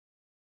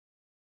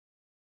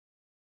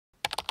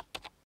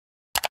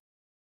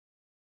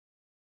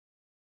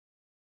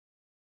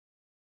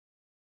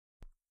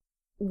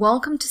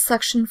Welcome to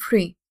Section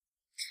 3,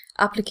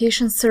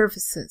 Application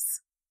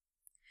Services.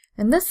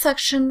 In this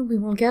section, we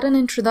will get an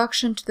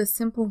introduction to the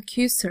simple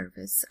queue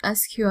service,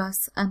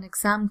 SQS, and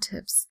exam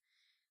tips.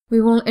 We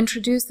will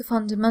introduce the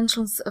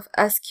fundamentals of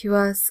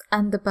SQS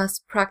and the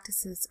best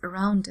practices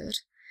around it.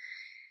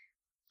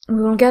 We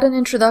will get an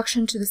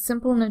introduction to the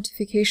simple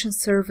notification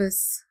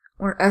service,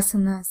 or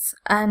SNS,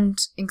 and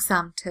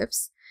exam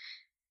tips.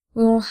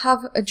 We will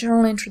have a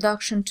general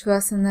introduction to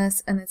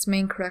SNS and its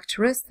main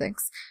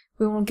characteristics.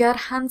 We will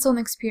get hands-on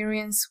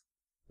experience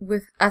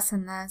with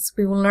SNS.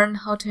 We will learn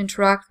how to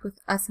interact with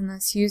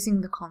SNS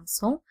using the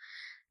console.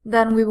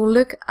 Then we will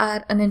look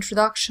at an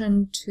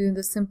introduction to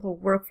the Simple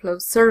Workflow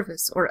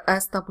Service, or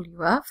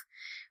SWF.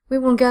 We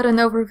will get an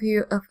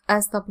overview of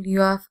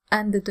SWF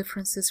and the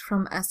differences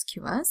from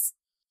SQS.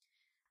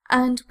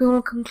 And we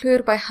will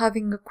conclude by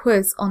having a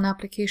quiz on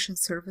application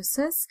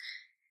services.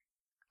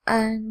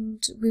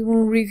 And we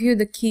will review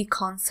the key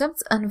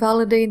concepts and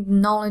validate the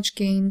knowledge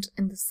gained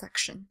in this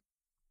section.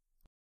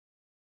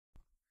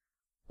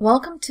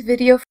 Welcome to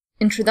video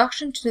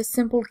Introduction to the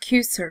Simple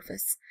Queue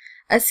Service,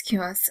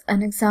 SQS,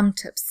 and exam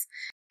tips.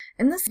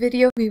 In this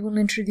video, we will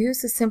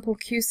introduce a simple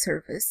queue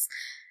service,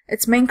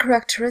 its main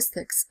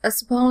characteristics,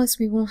 as well as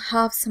we will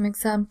have some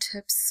exam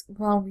tips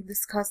while we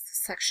discuss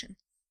this section.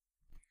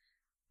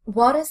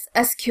 What is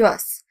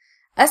SQS?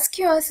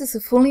 SQS is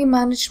a fully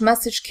managed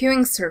message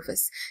queuing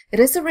service. It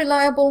is a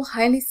reliable,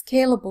 highly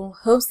scalable,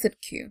 hosted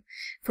queue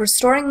for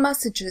storing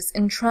messages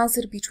in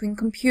transit between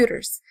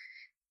computers.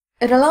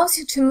 It allows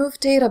you to move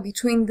data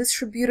between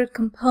distributed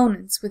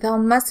components without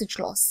message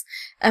loss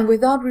and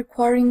without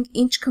requiring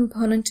each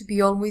component to be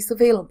always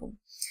available.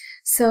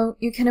 So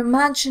you can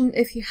imagine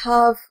if you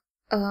have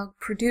a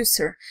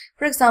producer,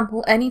 for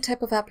example, any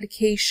type of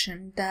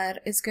application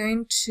that is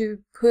going to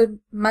put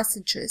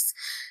messages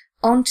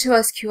onto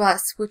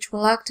SQS, which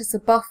will act as a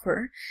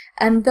buffer,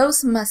 and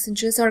those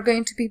messages are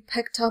going to be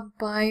picked up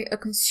by a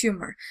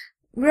consumer.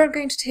 We are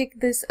going to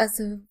take this as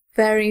a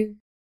very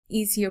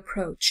easy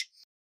approach.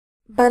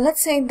 But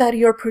let's say that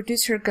your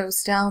producer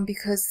goes down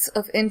because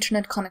of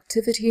internet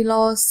connectivity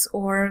loss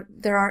or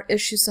there are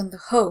issues on the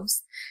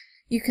host.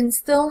 You can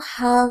still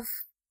have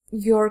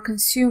your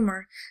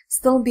consumer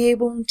still be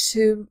able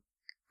to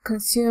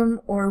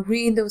consume or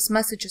read those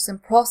messages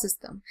and process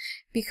them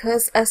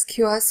because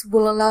SQS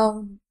will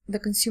allow the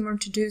consumer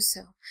to do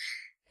so.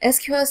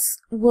 SQS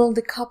will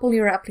decouple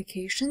your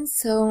application,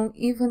 so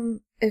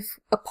even if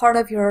a part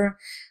of your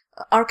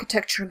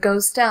architecture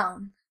goes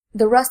down,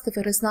 the rest of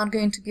it is not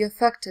going to be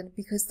affected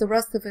because the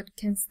rest of it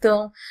can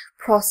still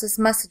process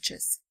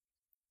messages.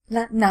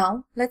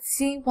 Now, let's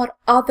see what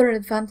other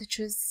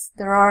advantages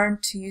there are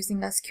to using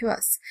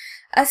SQS.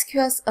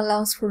 SQS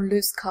allows for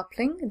loose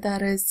coupling,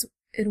 that is,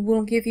 it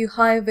will give you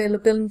high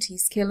availability,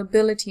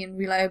 scalability, and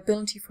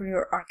reliability for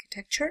your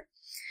architecture.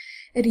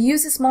 It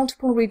uses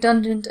multiple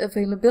redundant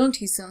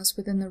availability zones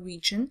within a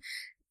region,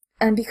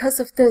 and because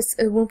of this,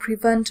 it will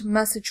prevent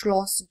message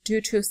loss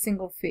due to a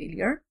single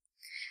failure.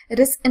 It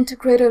is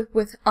integrated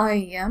with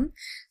IAM,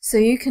 so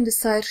you can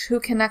decide who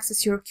can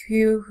access your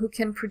queue, who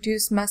can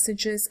produce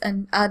messages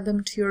and add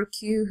them to your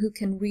queue, who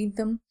can read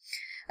them,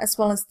 as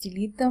well as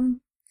delete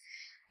them.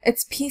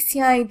 It's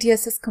PCI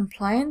DSS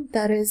compliant,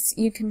 that is,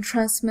 you can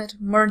transmit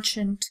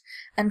merchant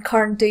and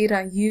card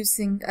data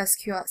using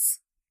SQS.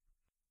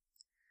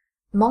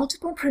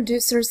 Multiple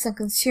producers and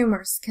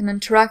consumers can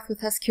interact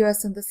with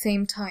SQS at the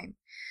same time.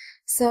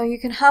 So you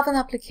can have an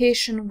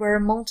application where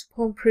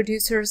multiple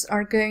producers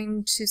are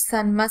going to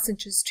send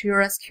messages to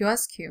your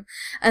SQS queue,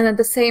 and at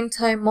the same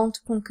time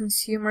multiple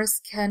consumers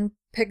can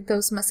pick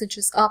those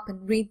messages up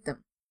and read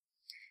them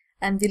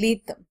and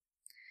delete them.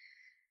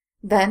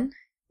 Then,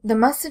 the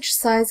message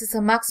size is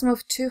a maximum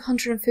of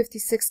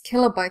 256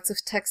 kilobytes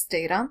of text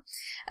data,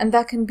 and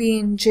that can be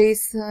in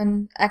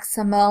JSON,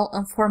 XML,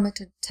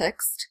 unformatted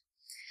text.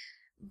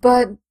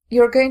 But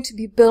you're going to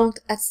be billed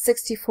at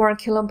 64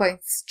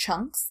 kilobytes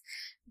chunks,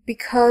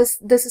 because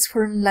this is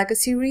for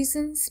legacy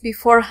reasons.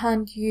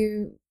 Beforehand,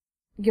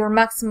 your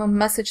maximum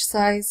message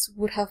size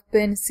would have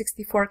been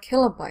 64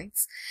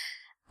 kilobytes.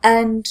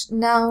 And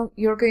now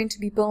you're going to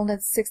be billed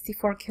at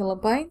 64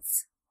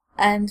 kilobytes.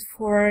 And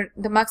for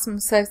the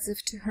maximum size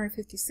of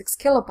 256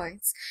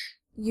 kilobytes,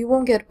 you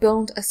will get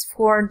billed as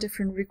 4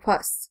 different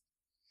requests.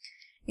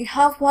 You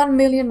have 1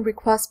 million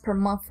requests per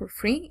month for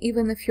free,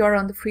 even if you're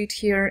on the free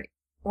tier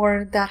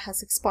or that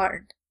has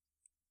expired.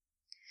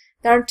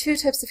 There are 2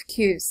 types of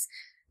queues.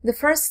 The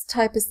first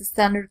type is the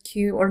standard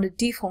queue or the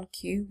default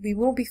queue. We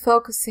will be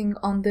focusing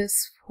on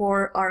this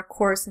for our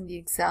course in the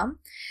exam.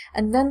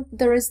 And then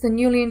there is the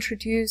newly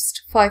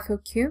introduced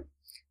FIFO queue,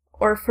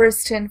 or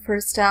first in,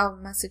 first out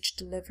message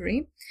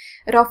delivery.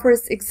 It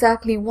offers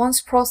exactly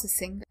once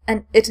processing,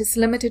 and it is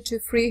limited to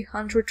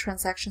 300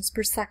 transactions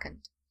per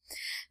second.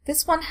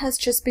 This one has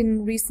just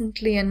been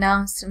recently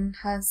announced and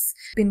has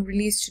been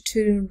released to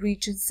 2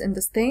 regions in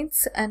the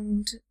States,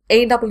 and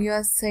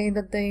AWS say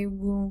that they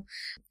will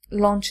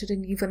launch it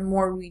in even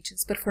more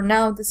regions, but for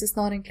now this is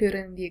not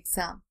included in the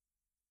exam.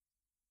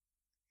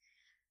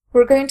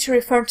 We're going to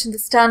refer to the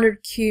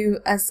standard queue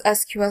as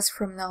SQS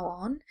from now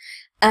on,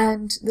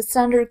 and the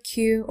standard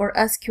queue or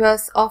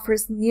SQS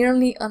offers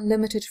nearly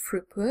unlimited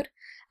throughput,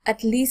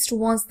 at least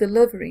once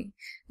delivery,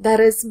 that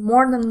is,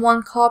 more than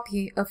one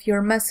copy of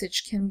your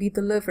message can be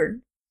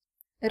delivered.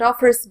 It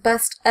offers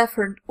best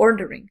effort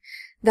ordering,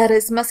 that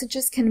is,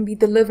 messages can be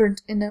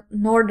delivered in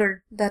an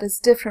order that is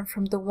different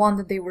from the one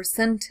that they were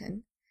sent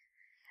in.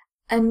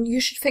 And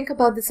you should think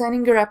about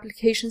designing your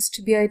applications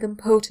to be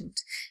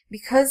idempotent,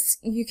 because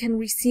you can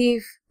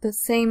receive the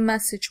same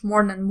message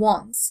more than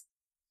once.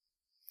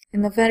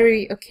 In a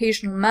very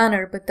occasional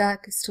manner, but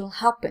that could still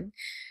happen.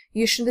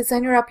 You should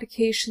design your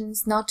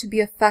applications not to be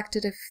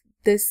affected if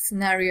this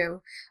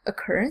scenario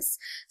occurs.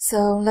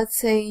 So let's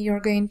say you're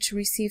going to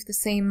receive the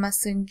same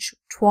message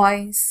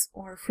twice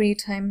or 3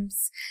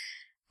 times,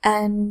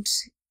 and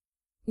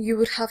you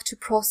would have to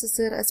process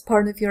it as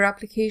part of your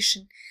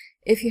application.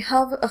 If you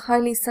have a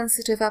highly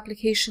sensitive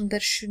application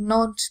that should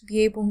not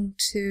be able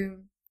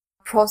to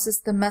process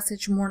the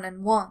message more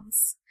than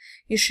once,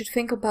 you should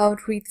think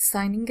about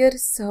redesigning it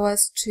so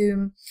as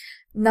to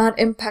not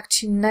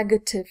impact you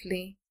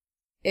negatively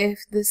if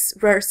this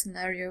rare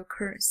scenario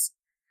occurs.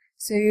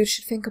 So you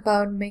should think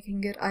about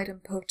making it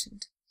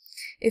idempotent.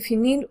 If you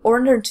need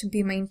order to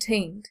be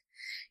maintained,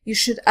 you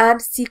should add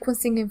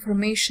sequencing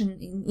information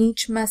in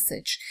each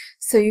message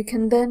so you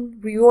can then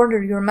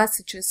reorder your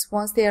messages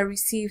once they are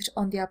received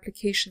on the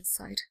application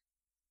side.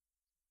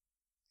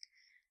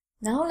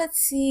 Now let's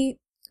see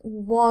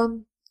what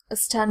a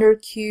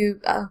standard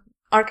queue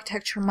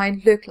architecture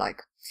might look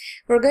like.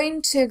 We're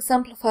going to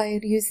exemplify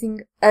it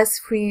using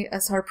S3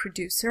 as our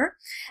producer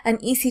and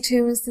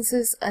EC2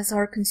 instances as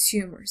our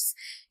consumers.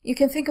 You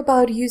can think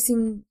about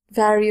using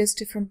various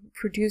different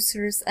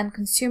producers and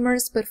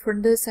consumers, but for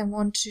this I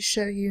want to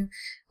show you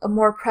a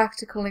more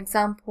practical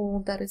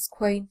example that is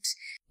quite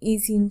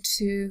easy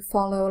to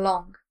follow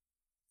along.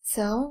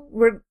 So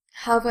we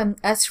have an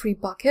S3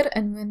 bucket,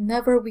 and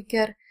whenever we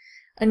get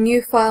a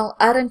new file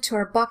added to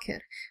our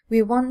bucket,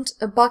 we want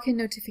a bucket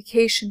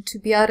notification to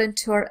be added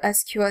to our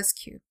SQS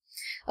queue.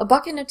 A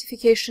bucket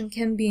notification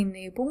can be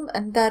enabled,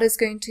 and that is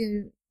going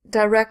to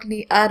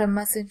directly add a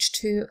message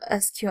to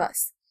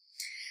SQS.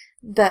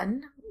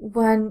 Then,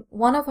 when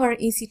one of our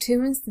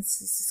EC2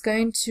 instances is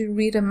going to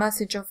read a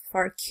message off of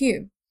our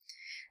queue,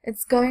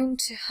 it's going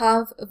to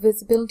have a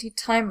visibility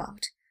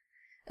timeout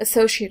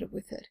associated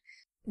with it.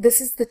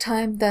 This is the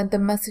time that the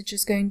message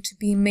is going to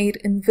be made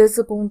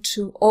invisible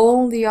to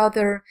all the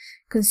other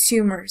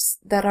consumers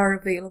that are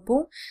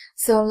available.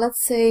 So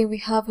let's say we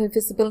have a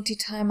visibility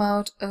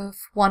timeout of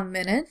 1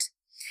 minute.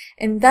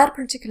 In that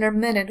particular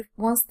minute,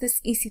 once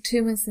this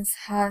EC2 instance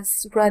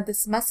has read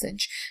this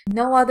message,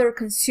 no other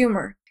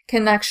consumer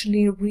can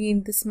actually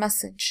read this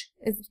message.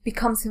 It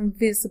becomes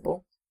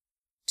invisible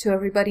to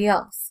everybody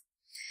else.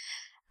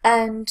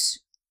 And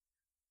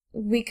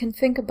we can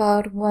think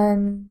about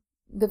when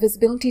the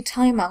visibility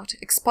timeout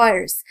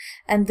expires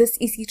and this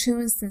EC2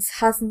 instance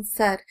hasn't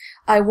said,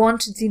 I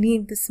want to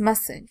delete this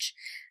message,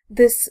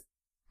 this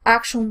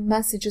actual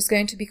message is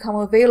going to become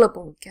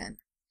available again.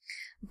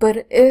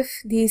 But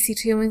if the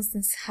EC2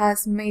 instance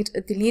has made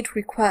a delete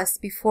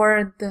request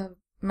before the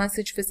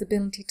message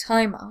visibility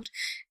timeout,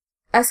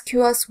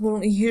 SQS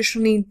will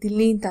usually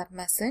delete that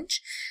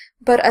message.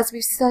 But as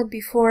we said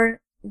before,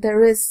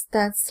 there is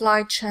that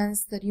slight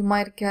chance that you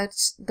might get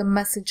the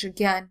message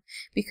again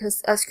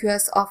because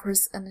SQS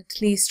offers an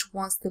at least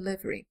once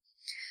delivery.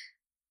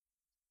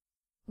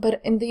 But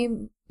in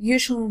the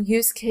usual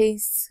use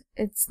case,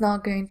 it's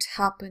not going to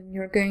happen.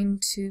 You're going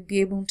to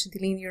be able to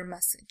delete your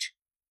message.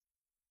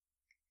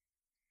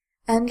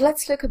 And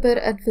let's look a bit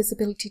at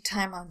visibility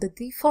timeout. The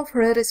default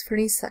for it is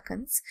 30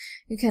 seconds.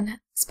 You can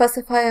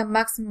specify a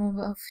maximum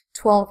of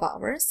 12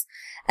 hours,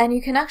 and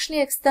you can actually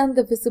extend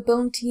the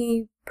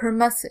visibility per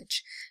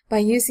message by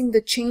using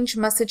the Change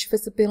Message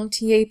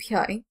Visibility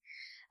API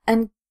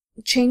and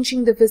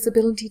changing the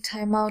visibility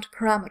timeout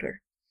parameter.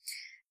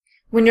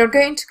 When you're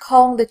going to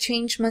call the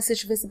Change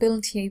Message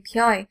Visibility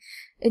API,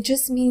 it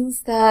just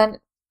means that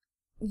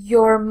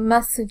your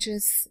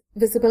message's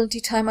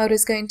visibility timeout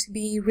is going to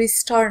be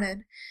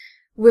restarted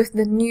with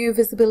the new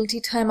visibility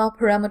timeout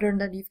parameter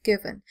that you've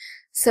given.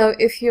 So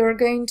if you're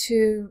going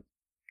to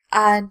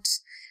add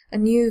a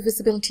new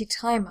visibility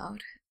timeout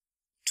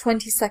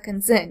 20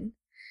 seconds in,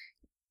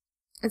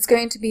 it's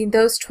going to be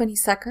those 20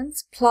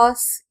 seconds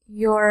plus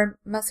your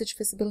message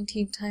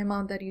visibility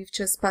timeout that you've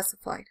just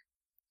specified.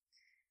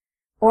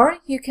 Or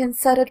you can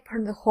set it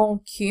per the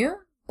whole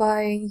queue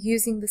by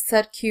using the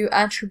setQueue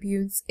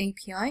attributes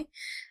API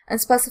and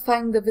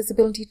specifying the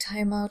visibility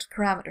timeout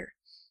parameter.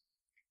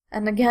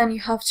 And again,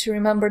 you have to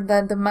remember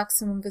that the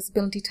maximum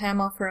visibility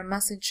timeout for a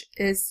message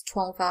is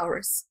 12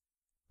 hours.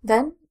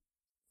 Then,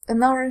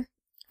 another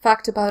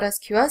fact about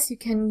SQS, you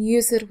can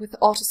use it with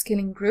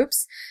autoscaling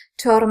groups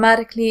to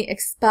automatically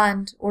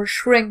expand or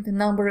shrink the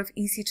number of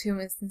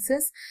EC2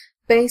 instances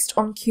based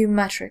on queue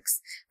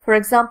metrics. For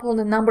example,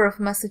 the number of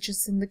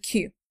messages in the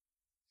queue.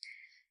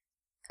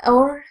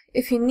 Or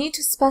if you need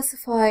to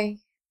specify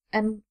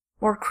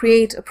or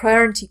create a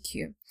priority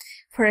queue,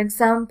 for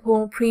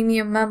example,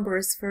 premium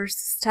members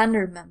versus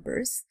standard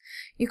members,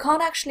 you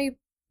can't actually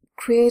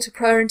create a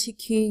priority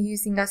queue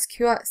using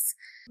SQS.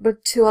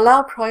 But to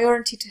allow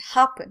priority to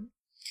happen,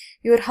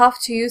 you would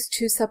have to use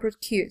two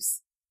separate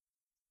queues.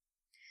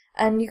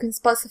 And you can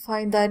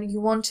specify that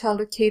you want to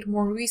allocate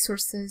more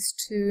resources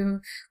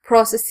to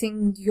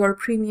processing your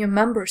premium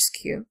members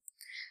queue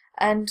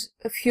and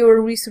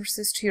fewer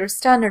resources to your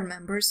standard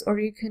members, or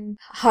you can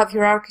have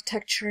your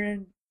architecture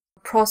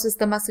process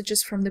the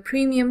messages from the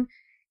premium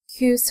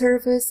queue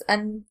service,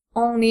 and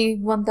only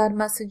when that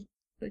message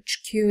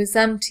queue is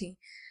empty,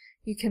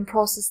 you can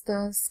process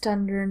the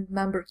standard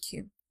member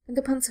queue. It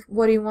depends on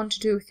what you want to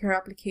do with your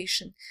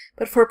application,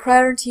 but for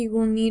priority you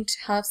will need to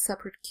have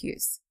separate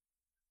queues.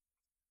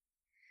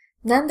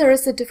 Then there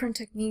is a different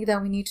technique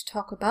that we need to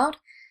talk about.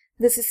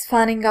 This is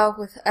fanning out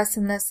with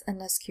SNS and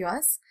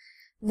SQS.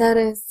 That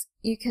is,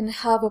 you can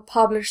have a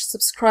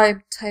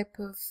publish-subscribe type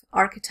of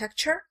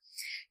architecture.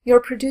 Your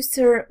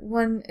producer,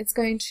 when it's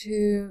going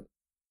to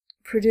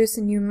produce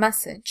a new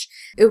message,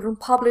 it will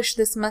publish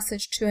this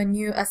message to a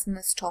new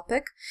SNS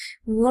topic.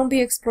 We won't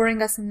be exploring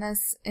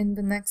SNS in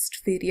the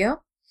next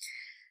video.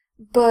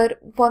 But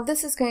what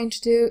this is going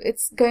to do,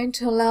 it's going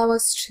to allow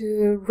us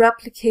to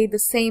replicate the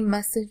same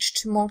message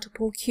to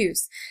multiple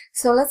queues.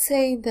 So let's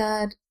say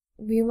that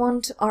we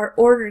want our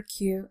order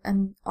queue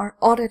and our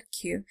audit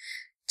queue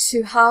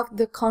to have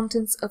the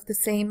contents of the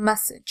same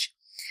message.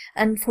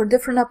 And for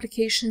different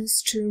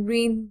applications to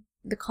read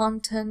the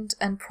content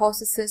and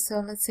process it. So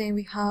let's say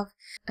we have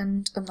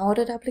an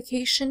audit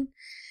application,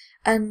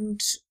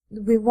 and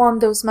we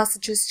want those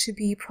messages to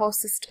be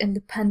processed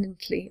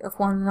independently of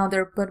one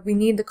another, but we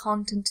need the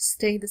content to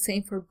stay the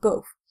same for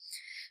both.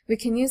 We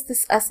can use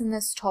this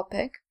SNS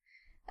topic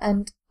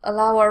and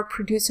allow our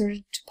producer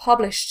to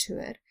publish to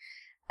it,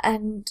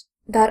 and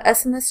that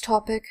SNS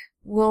topic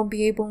will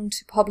be able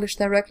to publish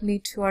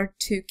directly to our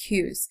two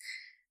queues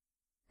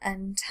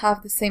and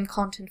have the same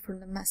content for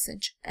the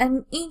message.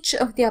 And each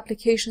of the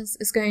applications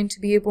is going to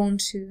be able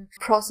to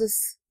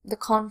process the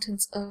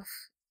contents of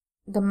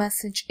the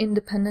message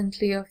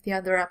independently of the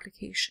other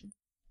application.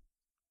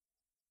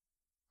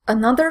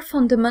 Another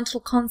fundamental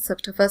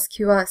concept of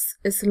SQS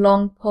is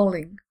long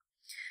polling.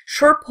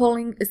 Short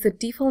polling is the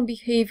default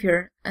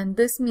behavior, and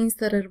this means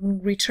that it will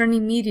return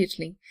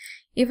immediately,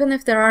 even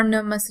if there are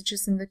no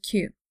messages in the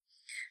queue.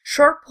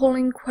 Short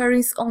polling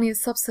queries only a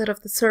subset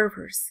of the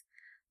servers.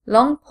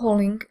 Long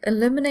polling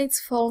eliminates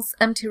false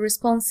empty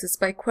responses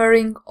by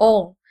querying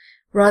all,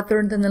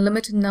 rather than a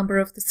limited number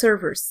of the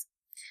servers.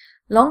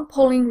 Long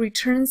polling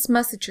returns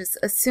messages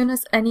as soon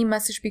as any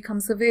message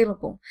becomes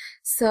available.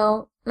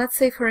 So let's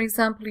say, for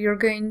example, you're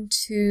going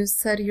to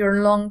set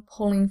your long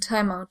polling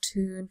timeout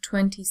to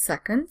 20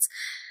 seconds,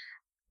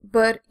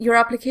 but your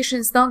application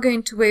is not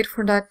going to wait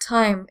for that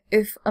time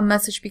if a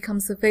message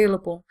becomes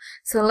available.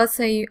 So let's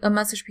say a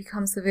message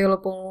becomes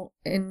available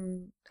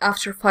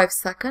after 5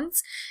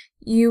 seconds.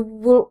 You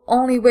will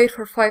only wait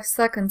for 5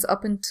 seconds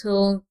up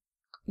until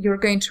you're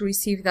going to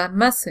receive that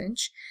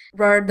message,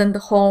 rather than the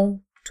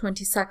whole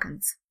 20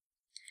 seconds.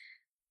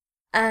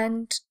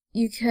 And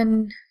you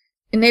can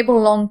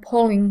enable long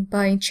polling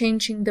by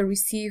changing the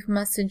receive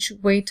message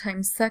wait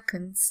time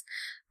seconds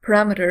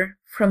parameter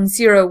from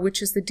 0,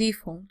 which is the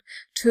default,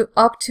 to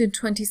up to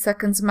 20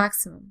 seconds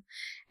maximum.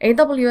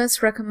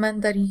 AWS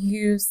recommend that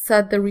you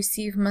set the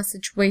receive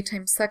message wait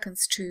time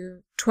seconds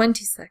to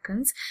 20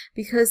 seconds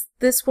because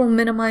this will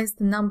minimize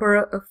the number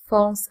of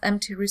false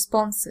empty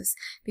responses,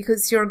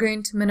 because you're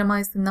going to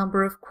minimize the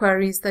number of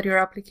queries that your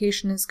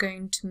application is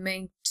going to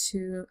make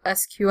to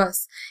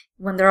SQS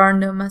when there are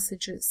no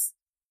messages.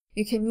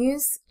 You can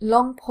use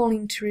long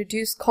polling to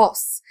reduce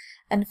costs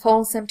and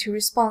false empty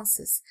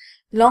responses.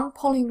 Long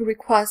polling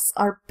requests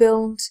are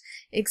built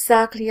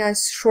exactly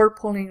as short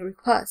polling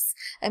requests,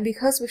 and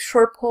because with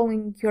short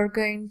polling you're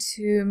going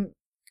to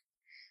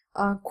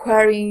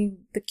query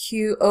the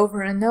queue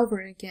over and over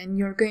again,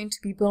 you're going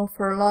to be billed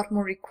for a lot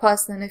more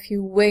requests than if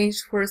you wait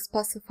for a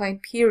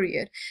specified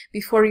period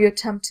before you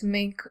attempt to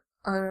make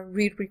a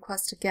read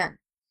request again.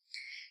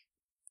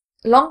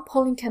 Long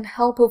polling can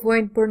help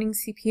avoid burning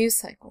CPU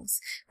cycles,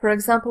 for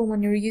example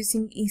when you're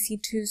using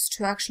EC2s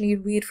to actually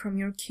read from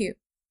your queue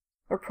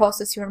or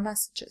process your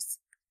messages.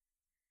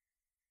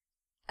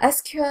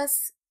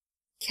 SQS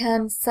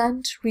can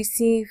send,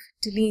 receive,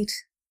 delete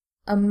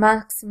a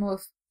maximum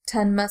of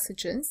 10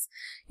 messages.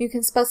 You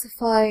can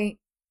specify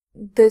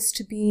this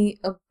to be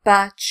a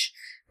batch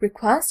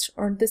request,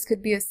 or this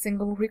could be a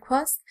single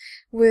request.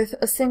 With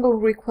a single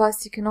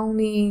request, you can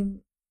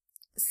only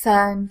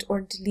send or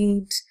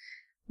delete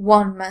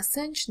one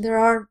message. There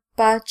are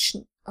batch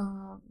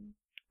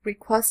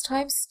request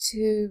types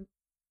to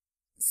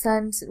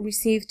send,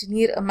 receive,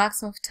 delete a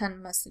maximum of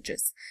 10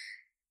 messages.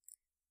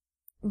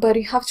 But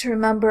you have to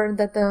remember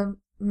that the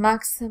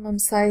maximum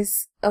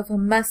size of a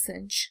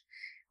message,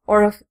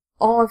 or of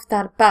all of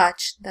that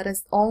batch, that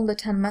is all the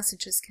 10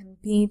 messages, can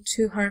be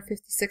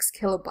 256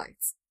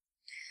 kilobytes.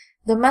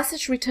 The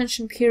message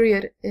retention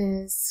period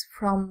is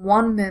from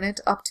 1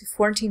 minute up to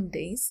 14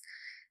 days.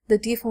 The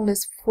default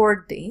is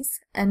 4 days,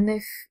 and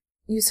if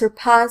you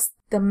surpass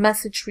the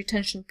message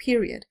retention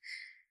period,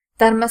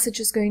 that message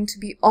is going to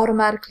be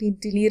automatically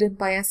deleted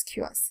by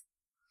SQS.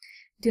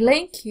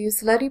 Delay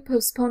queues let you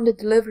postpone the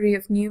delivery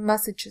of new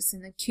messages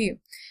in a queue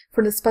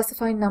for the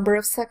specified number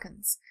of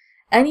seconds.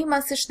 Any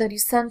message that you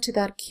send to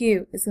that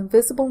queue is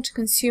invisible to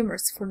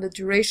consumers for the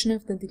duration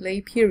of the delay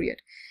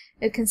period.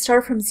 It can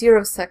start from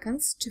 0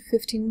 seconds to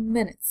 15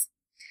 minutes.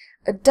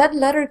 A dead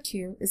letter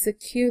queue is a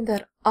queue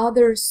that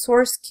other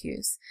source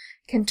queues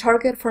can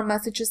target for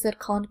messages that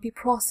can't be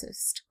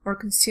processed or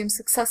consumed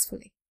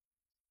successfully.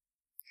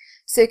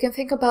 So you can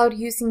think about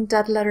using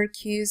dead letter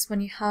queues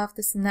when you have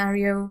the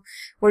scenario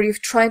where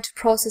you've tried to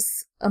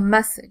process a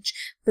message,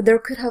 but there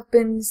could have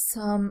been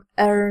some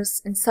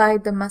errors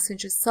inside the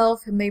message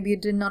itself, and maybe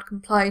it did not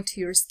comply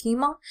to your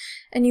schema,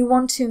 and you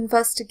want to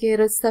investigate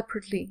it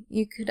separately.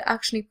 You could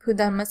actually put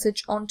that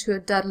message onto a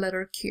dead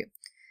letter queue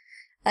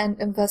and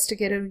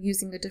investigate it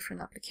using a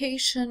different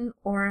application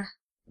or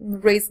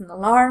raise an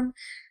alarm.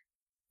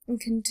 You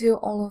can do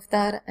all of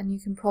that, and you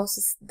can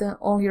process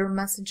all your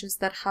messages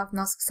that have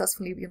not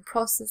successfully been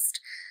processed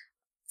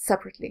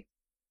separately.